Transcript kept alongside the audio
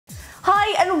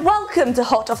Hi and welcome to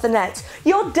Hot Off the Net,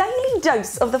 your daily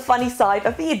dose of the funny side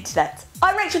of the internet.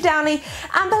 I'm Rachael Downie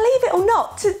and believe it or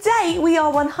not, today we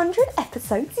are 100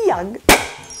 episodes young.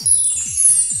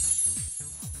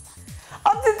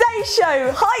 On today's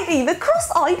show, Heidi, the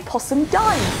cross-eyed possum,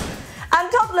 dies,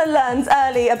 and toddler learns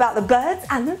early about the birds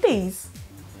and the bees.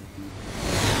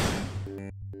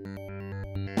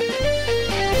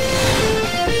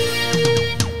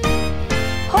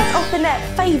 Hot Off the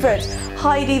Net favourite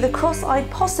Heidi the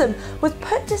cross-eyed possum was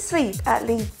put to sleep at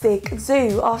Leipzig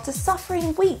Zoo after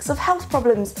suffering weeks of health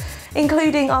problems,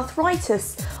 including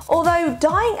arthritis, although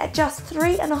dying at just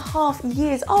 3.5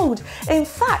 years old. In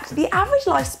fact, the average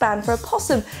lifespan for a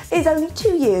possum is only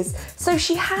 2 years, so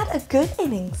she had a good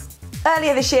innings.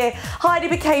 Earlier this year, Heidi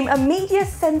became a media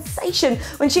sensation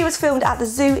when she was filmed at the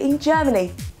zoo in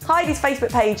Germany. Heidi's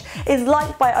Facebook page is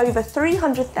liked by over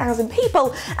 300,000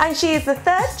 people, and she is the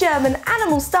third German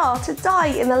animal star to die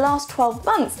in the last 12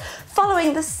 months,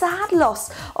 following the sad loss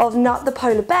of Nut the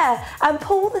polar bear and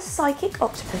Paul the psychic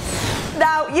octopus.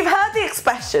 Now, you've heard the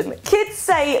expression, kids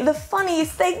say the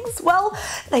funniest things. Well,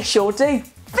 they sure do.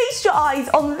 Feast your eyes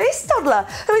on this toddler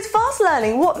who is fast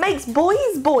learning what makes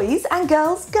boys boys and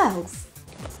girls girls.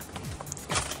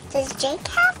 Does Jake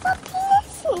have a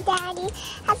penis and Daddy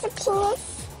has a penis?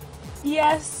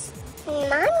 Yes.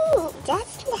 Mommy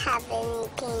doesn't have any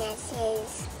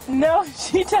penises. No,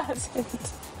 she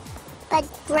doesn't. But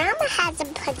Grandma has a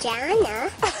vagina.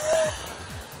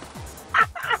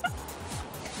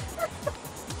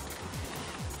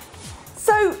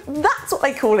 So that's what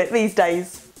they call it these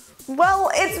days.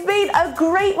 Well, it's been a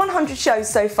great 100 shows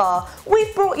so far.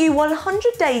 We've brought you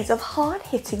 100 days of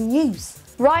hard-hitting news.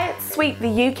 Riots sweep the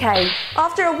UK.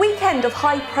 After a weekend of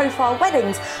high-profile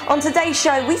weddings, on today's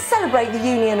show we celebrate the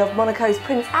union of Monaco's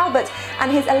Prince Albert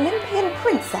and his Olympian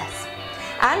princess.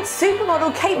 And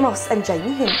supermodel Kate Moss and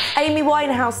Jamie Hince. Amy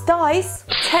Winehouse dies.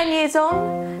 10 years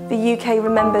on, the UK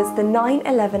remembers the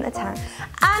 9/11 attack.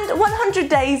 And 100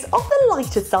 days of the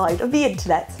lighter side of the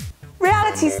internet.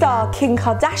 Reality star Kim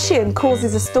Kardashian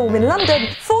causes a storm in London.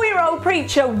 4-year-old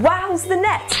preacher wows the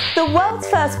net. The world's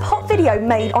first pop video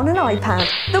made on an iPad.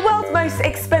 The world's most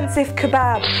expensive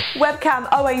kebab. Webcam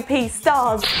OAP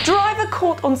stars. Driver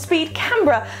caught on speed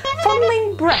camera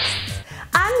fondling breasts.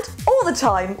 And all the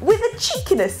time with a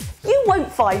cheekiness you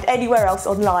won't find anywhere else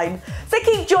online. So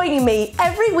keep joining me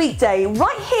every weekday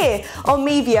right here on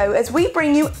Mevio as we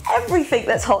bring you everything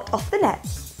that's hot off the net.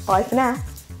 Bye for now.